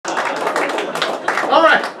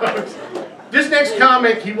This next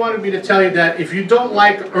comic, he wanted me to tell you that if you don't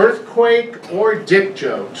like earthquake or dick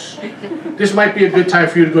jokes, this might be a good time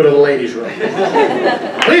for you to go to the ladies' room.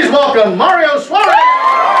 Please welcome Mario Suarez!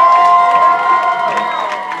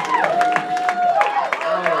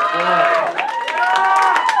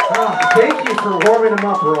 Thank you for warming him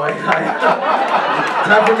up, Roy.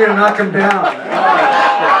 Time for me to knock him down.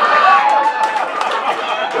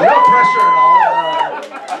 No pressure at all.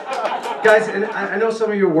 Guys, and I know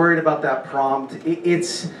some of you are worried about that prompt.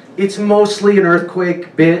 It's mostly an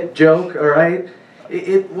earthquake bit joke, all right?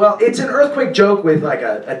 Well, it's an earthquake joke with like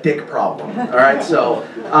a dick problem, all right? So,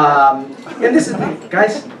 and this is,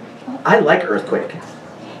 guys, I like earthquake.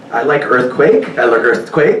 I like earthquake. I like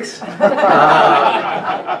earthquakes.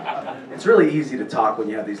 It's really easy to talk when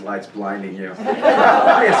you have these lights blinding you.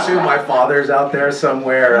 I assume my father's out there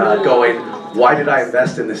somewhere going, why did I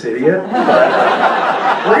invest in this idiot?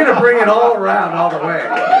 But we're going to bring it all around all the way.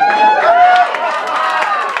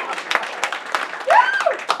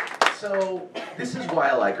 So this is why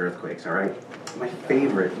I like earthquakes, all right? My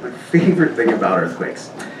favorite thing about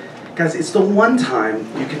earthquakes. Guys, it's the one time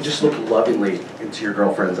you can just look lovingly into your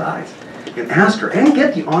girlfriend's eyes and ask her and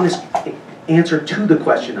get the honest answer to the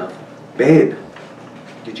question of, babe,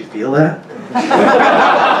 did you feel that?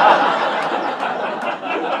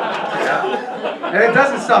 Yeah. And it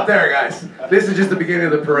doesn't stop there, guys. This is just the beginning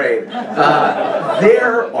of the parade.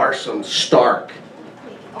 There are some stark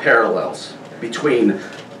parallels between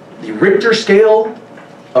the Richter scale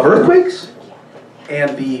of earthquakes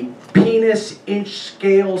and the penis inch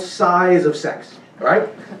scale size of sex. All right?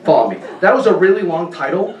 Follow me. That was a really long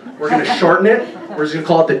title. We're going to shorten it. We're just going to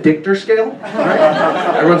call it the Richter scale. All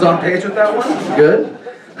right? Everyone's on page with that one? Good.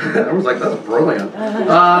 Everyone's like, that's brilliant.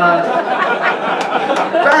 Back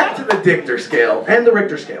to the Richter scale and the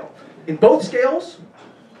Richter scale. In both scales,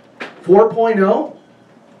 4.0,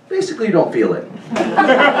 basically you don't feel it.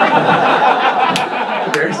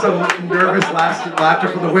 There's some nervous laughter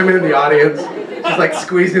from the women in the audience. Just like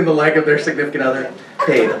squeezing the leg of their significant other.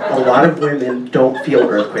 Hey, a lot of women don't feel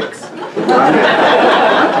earthquakes.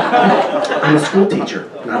 I'm a school teacher,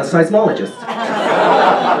 not a seismologist.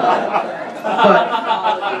 But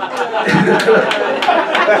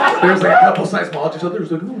there's like a couple seismologists out there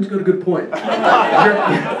who's like, oh, he's got a good point.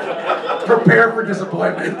 Prepare for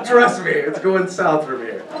disappointment. Trust me, it's going south from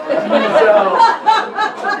here. So,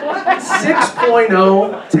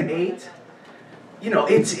 6.0 to 8. You know,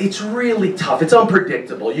 it's really tough. It's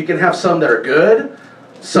unpredictable. You can have some that are good,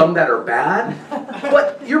 some that are bad,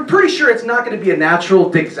 but you're pretty sure it's not going to be a natural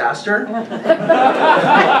disaster.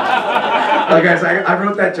 Guys, I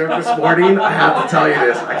wrote that joke this morning. I have to tell you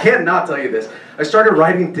this. I can't not tell you this. I started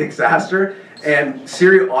writing disaster, and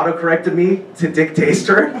Siri auto-corrected me to Dick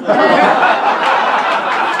Taster. Which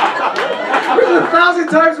is 1,000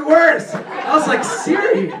 times worse. I was like,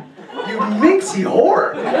 Siri, you minxy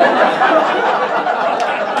whore.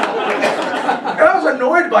 And I was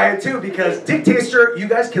annoyed by it too, because Dick Taster, you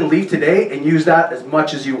guys can leave today and use that as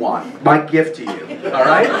much as you want. My gift to you, all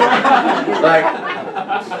right? Like,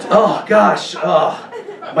 oh gosh,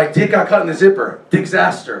 my dick got caught in the zipper.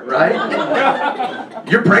 Disaster, right?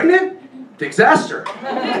 You're pregnant? Disaster.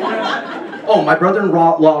 Oh, my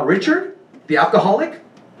brother-in-law Richard, the alcoholic?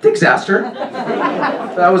 Disaster.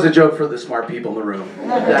 That was a joke for the smart people in the room.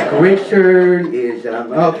 Like, Richard is,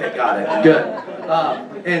 okay, got it, good.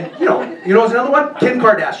 And you know what's another one? Kim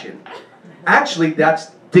Kardashian. Actually,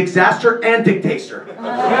 that's disaster and Dick Taster. We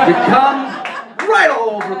come right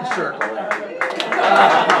all over the circle there.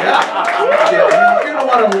 Yeah, you're gonna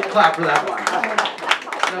want to clap for that one.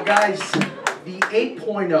 Now guys, the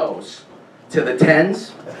 8.0s to the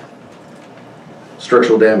 10s,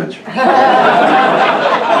 structural damage.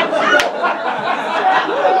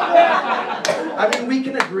 I mean, we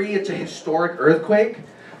can agree it's a historic earthquake,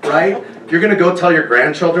 right? You're going to go tell your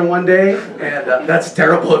grandchildren one day, and that's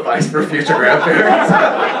terrible advice for future grandparents.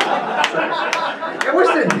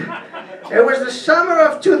 It was the summer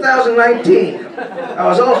of 2019. I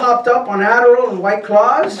was all hopped up on Adderall and White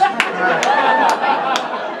Claws.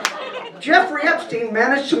 Jeffrey Epstein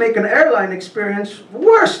managed to make an airline experience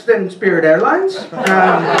worse than Spirit Airlines.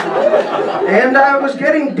 And I was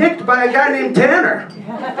getting dicked by a guy named Tanner.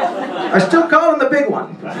 I still call him the big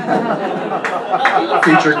one.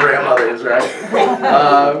 Future grandmothers, right?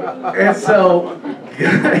 And so,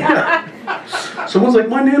 someone's like,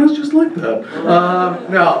 my Nana's just like that.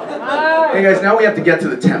 No. Hey guys, now we have to get to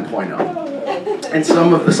the 10.0. And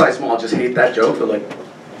some of the seismologists hate that joke. They're like,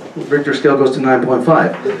 Richter scale goes to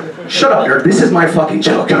 9.5. Shut up, nerd. This is my fucking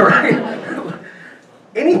joke, all right?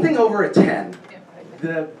 Anything over a 10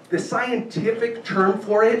 the scientific term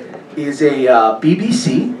for it is a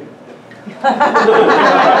BBC.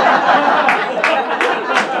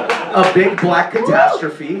 A big black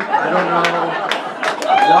catastrophe. I don't know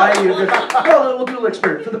why you did. Well, we'll do a little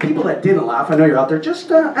experiment. For the people that didn't laugh, I know you're out there, just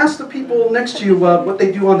ask the people next to you what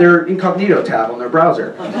they do on their incognito tab on their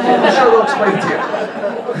browser. I'm sure they'll explain it to you.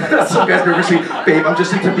 Some guys never see, babe, I'm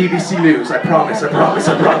just into BBC News. I promise, I promise,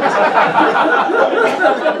 I promise.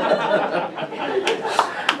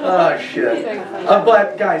 Oh, shit.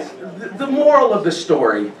 But, guys, the moral of the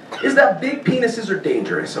story is that big penises are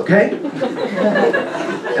dangerous, okay?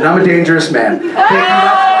 And I'm a dangerous man. Thank you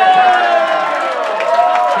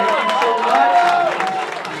so much.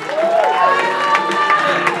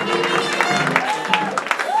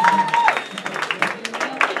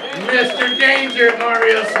 Mr. Danger,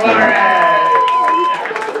 Mario Suarez.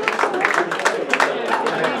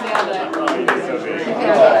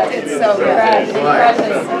 It's so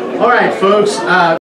good. All right, folks.